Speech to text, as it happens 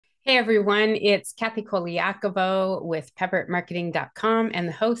Hey everyone, it's Kathy Colaiacovo with pepperitmarketing.com and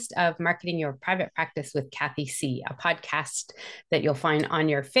the host of Marketing Your Private Practice with Kathy C, a podcast that you'll find on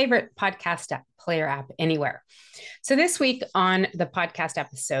your favorite podcast player app anywhere. So this week on the podcast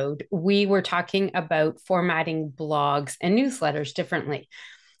episode, we were talking about formatting blogs and newsletters differently.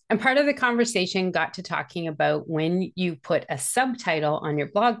 And part of the conversation got to talking about when you put a subtitle on your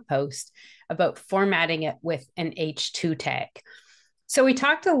blog post about formatting it with an H2 tag. So we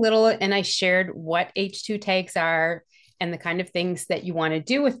talked a little and I shared what H2 tags are and the kind of things that you want to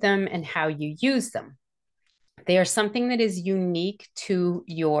do with them and how you use them. They are something that is unique to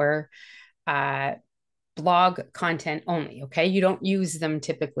your blog content only. Okay. You don't use them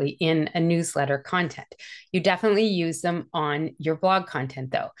typically in a newsletter content. You definitely use them on your blog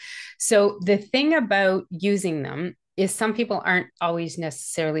content though. So the thing about using them is some people aren't always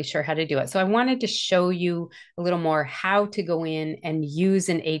necessarily sure how to do it. So I wanted to show you a little more how to go in and use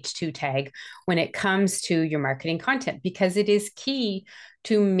an H2 tag when it comes to your marketing content, because it is key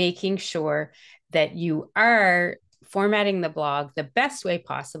to making sure that you are formatting the blog the best way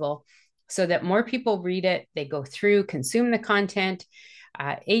possible so that more people read it, they go through, consume the content.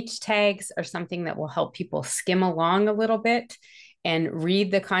 H tags are something that will help people skim along a little bit and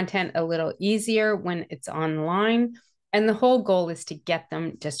read the content a little easier when it's online. And the whole goal is to get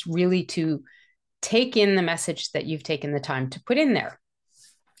them just really to take in the message that you've taken the time to put in there.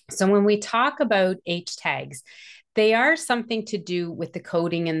 So when we talk about H tags, they are something to do with the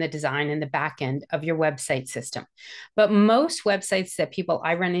coding and the design and the back end of your website system. But most websites that people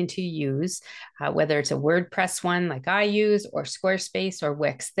I run into use, whether it's a WordPress one like I use, or Squarespace or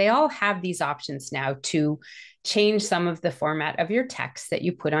Wix, they all have these options now to change some of the format of your text that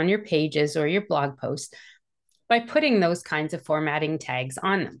you put on your pages or your blog posts by putting those kinds of formatting tags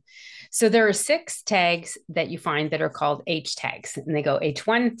on them. So there are 6 tags that you find that are called H tags, and they go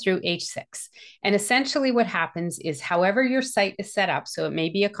H1 through H6. And essentially what happens is however your site is set up, so it may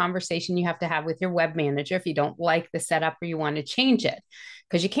be a conversation you have to have with your web manager if you don't like the setup or you want to change it,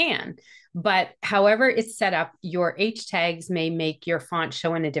 because you can. But however it's set up, your H tags may make your font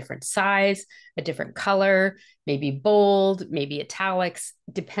show in a different size, a different color, maybe bold, maybe italics,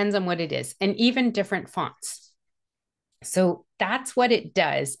 depends on what it is, and even different fonts. So that's what it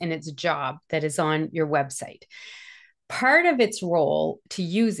does in its job that is on your website. Part of its role to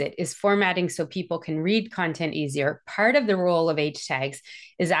use it is formatting so people can read content easier. Part of the role of H tags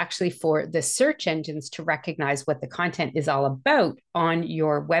is actually for the search engines to recognize what the content is all about on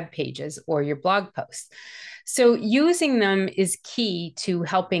your web pages or your blog posts. So using them is key to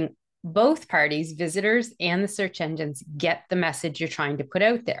helping both parties, visitors and the search engines, get the message you're trying to put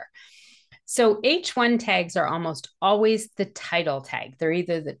out there. So H1 tags are almost always the title tag. They're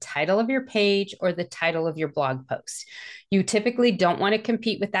either the title of your page or the title of your blog post. You typically don't want to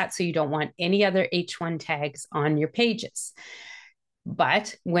compete with that, so you don't want any other H1 tags on your pages.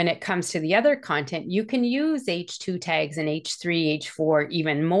 But when it comes to the other content, you can use H2 tags and H3, H4,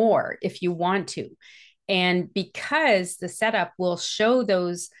 even more if you want to. And because the setup will show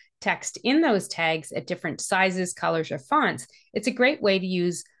those text in those tags at different sizes, colors, or fonts, it's a great way to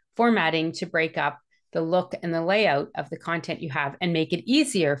use formatting to break up the look and the layout of the content you have and make it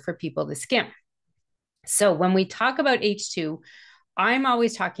easier for people to skim. So when we talk about H2, I'm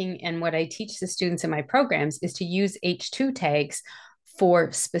always talking, and what I teach the students in my programs is to use H2 tags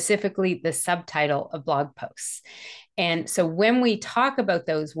for specifically the subtitle of blog posts. And so when we talk about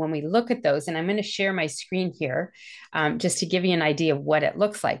those, when we look at those, and I'm going to share my screen here just to give you an idea of what it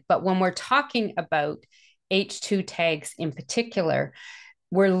looks like. But when we're talking about H2 tags in particular,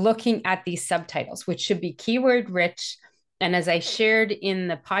 we're looking at these subtitles, which should be keyword rich. And as I shared in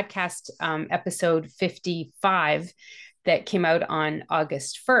the podcast episode 55 that came out on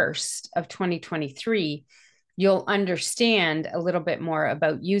August 1st of 2023, you'll understand a little bit more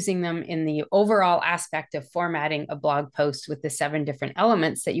about using them in the overall aspect of formatting a blog post with the 7 different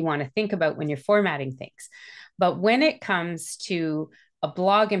elements that you want to think about when you're formatting things. But when it comes to a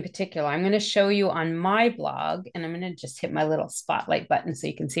blog in particular, I'm going to show you on my blog, and I'm going to just hit my little spotlight button so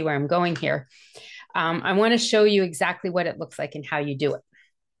you can see where I'm going here. I want to show you exactly what it looks like and how you do it.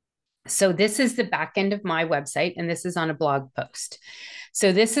 So this is the back end of my website, and this is on a blog post.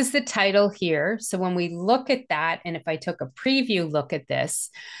 So this is the title here. So when we look at that, and if I took a preview look at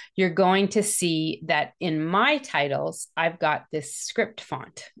this, you're going to see that in my titles, I've got this script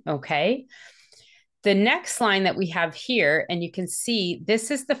font, okay? The next line that we have here, and you can see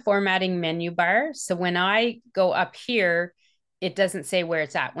this is the formatting menu bar. So when I go up here it doesn't say where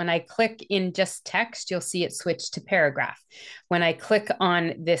it's at. When I click in just text, you'll see it switch to paragraph. When I click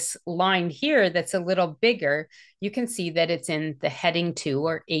on this line here that's a little bigger, you can see that it's in the heading 2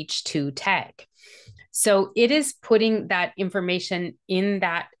 or H2 tag. So it is putting that information in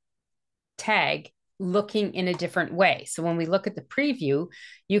that tag looking in a different way. So when we look at the preview,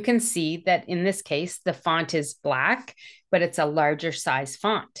 you can see that in this case, the font is black, but it's a larger size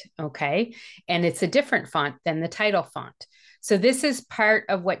font, okay? And it's a different font than the title font. So this is part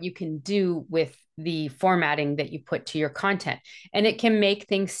of what you can do with the formatting that you put to your content. And it can make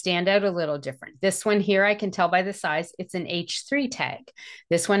things stand out a little different. This one here, I can tell by the size, it's an H3 tag.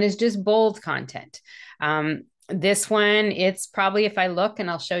 This one is just bold content. This one, it's probably, if I look, and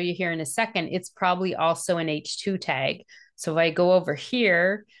I'll show you here in a second, it's probably also an H2 tag. So if I go over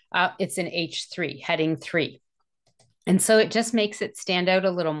here, it's an H3, heading 3. And so it just makes it stand out a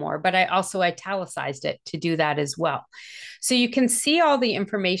little more, but I also italicized it to do that as well. So you can see all the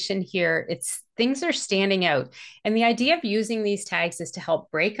information here. Things are standing out. And the idea of using these tags is to help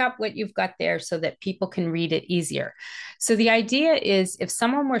break up what you've got there so that people can read it easier. So the idea is if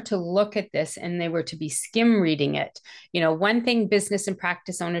someone were to look at this and they were to be skim reading it, one thing business and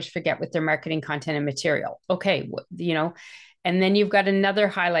practice owners forget with their marketing content and material. Okay, and then you've got another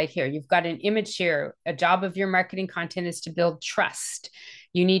highlight here. You've got an image here. A job of your marketing content is to build trust.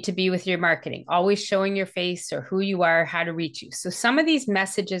 You need to be with your marketing, always showing your face or who you are, how to reach you. So some of these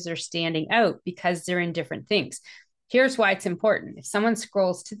messages are standing out because they're in different things. Here's why it's important. If someone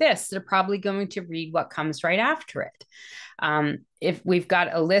scrolls to this, they're probably going to read what comes right after it. If we've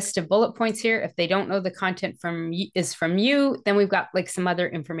got a list of bullet points here, if they don't know the content is from you, then we've got like some other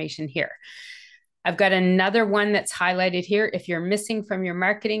information here. I've got another one that's highlighted here. If you're missing from your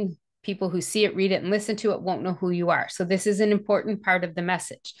marketing, people who see it, read it, and listen to it won't know who you are. So this is an important part of the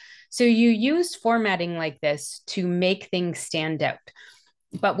message. So you use formatting like this to make things stand out.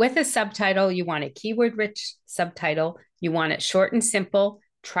 But with a subtitle, you want a keyword-rich subtitle. You want it short and simple.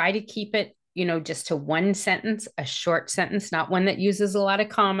 Try to keep it, just to one sentence, a short sentence, not one that uses a lot of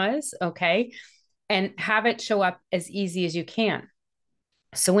commas, okay? And have it show up as easy as you can.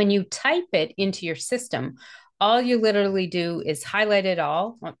 So when you type it into your system, all you literally do is highlight it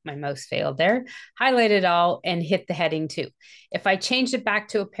all. Oh, my mouse failed there. Highlight it all and hit the heading 2. If I changed it back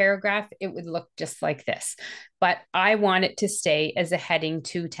to a paragraph, it would look just like this. But I want it to stay as a heading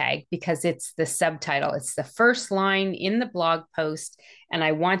 2 tag because it's the subtitle. It's the first line in the blog post, and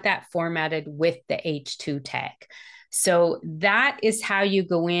I want that formatted with the H2 tag. So that is how you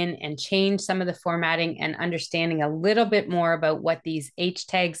go in and change some of the formatting and understanding a little bit more about what these H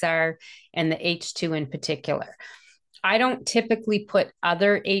tags are and the H2 in particular. I don't typically put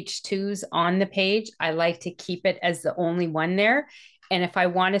other H2s on the page. I like to keep it as the only one there. And if I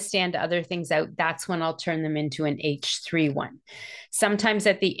want to stand other things out, that's when I'll turn them into an H3 one. Sometimes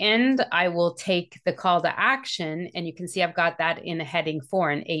at the end, I will take the call to action, and you can see I've got that in a heading 4,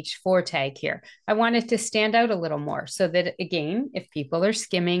 an H4 tag here. I want it to stand out a little more so that, again, if people are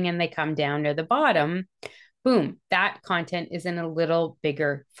skimming and they come down near the bottom, boom, that content is in a little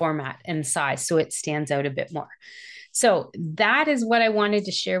bigger format and size, so it stands out a bit more. So that is what I wanted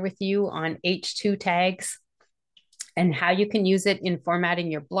to share with you on H2 tags and how you can use it in formatting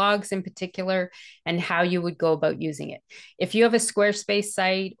your blogs in particular, and how you would go about using it. If you have a Squarespace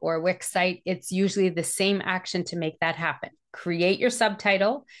site or a Wix site, it's usually the same action to make that happen. Create your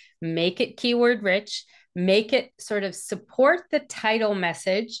subtitle, make it keyword rich, make it sort of support the title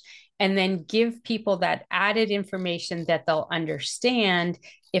message, and then give people that added information that they'll understand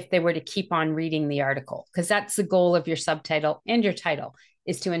if they were to keep on reading the article, because that's the goal of your subtitle and your title,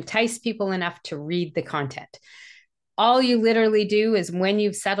 is to entice people enough to read the content. All you literally do is, when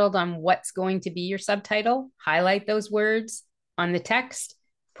you've settled on what's going to be your subtitle, highlight those words on the text,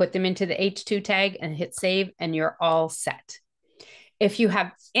 put them into the H2 tag and hit save, and you're all set. If you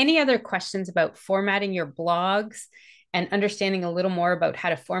have any other questions about formatting your blogs and understanding a little more about how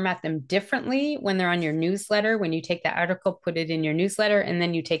to format them differently when they're on your newsletter, when you take the article, put it in your newsletter, and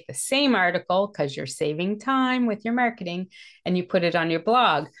then you take the same article, because you're saving time with your marketing, and you put it on your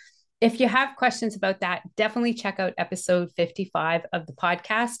blog. If you have questions about that, definitely check out episode 55 of the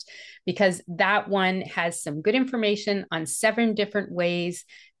podcast, because that one has some good information on 7 different ways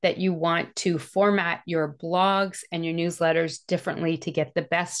that you want to format your blogs and your newsletters differently to get the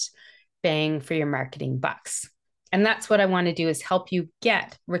best bang for your marketing bucks. And that's what I want to do, is help you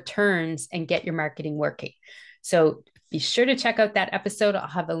get returns and get your marketing working. So be sure to check out that episode. I'll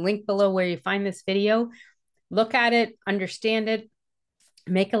have a link below where you find this video. Look at it, understand it,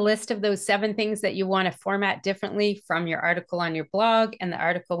 Make a list of those 7 things that you want to format differently from your article on your blog and the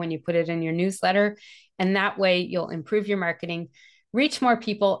article when you put it in your newsletter. And that way you'll improve your marketing, reach more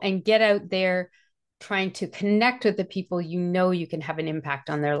people, and get out there trying to connect with the people you know you can have an impact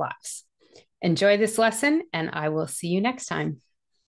on their lives. Enjoy this lesson, and I will see you next time.